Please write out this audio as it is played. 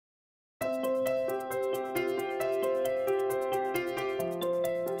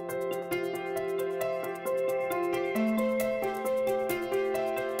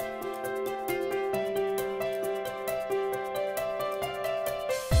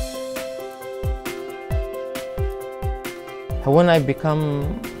When I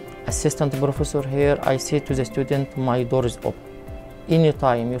become assistant professor here, I say to the student, my door is open.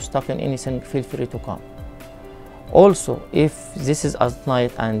 Anytime you're stuck in anything, feel free to come. Also, if this is at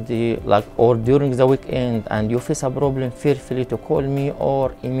night and or during the weekend and you face a problem, feel free to call me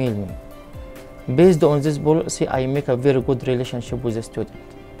or email me. Based on this policy, I make a very good relationship with the student.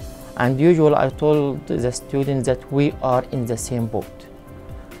 And usually I told the students that we are in the same boat.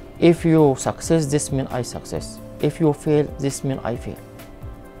 If you success, this means I success. If you fail, this means I fail.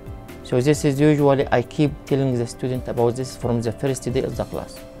 So this is usually, I keep telling the student about this from the first day of the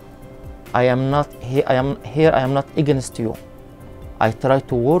class. I am not against you. I try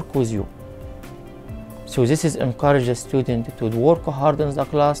to work with you. So this is encourage the student to work hard in the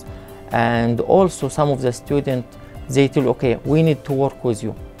class, and also some of the students, they tell, okay, we need to work with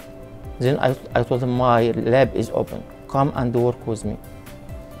you. Then I told them my lab is open, come and work with me.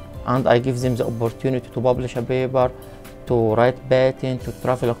 And I give them the opportunity to publish a paper, to write patent, to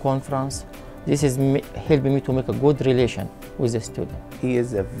travel a conference. This is helping me to make a good relation with the student. He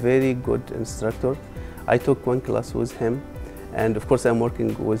is a very good instructor. I took one class with him, and of course I'm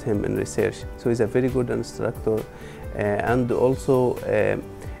working with him in research. So he's a very good instructor, and also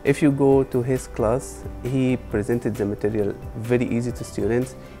if you go to his class, he presented the material very easy to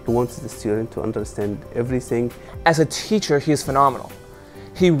students. He wants the student to understand everything. As a teacher, he is phenomenal.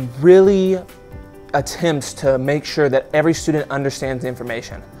 He really attempts to make sure that every student understands the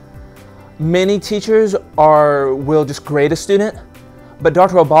information. Many teachers will just grade a student, but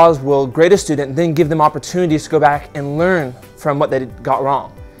Dr. El-Baz will grade a student and then give them opportunities to go back and learn from what they got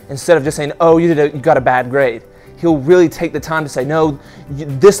wrong. Instead of just saying, oh, you got a bad grade. He'll really take the time to say, no,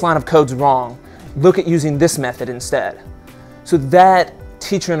 this line of code's wrong. Look at using this method instead. So that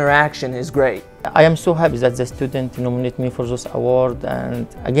teacher interaction is great. I am so happy that the student nominated me for this award, and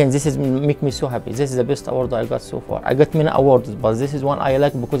again, this is make me so happy. This is the best award I got so far. I got many awards, but this is one I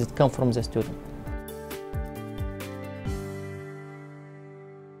like because it comes from the student.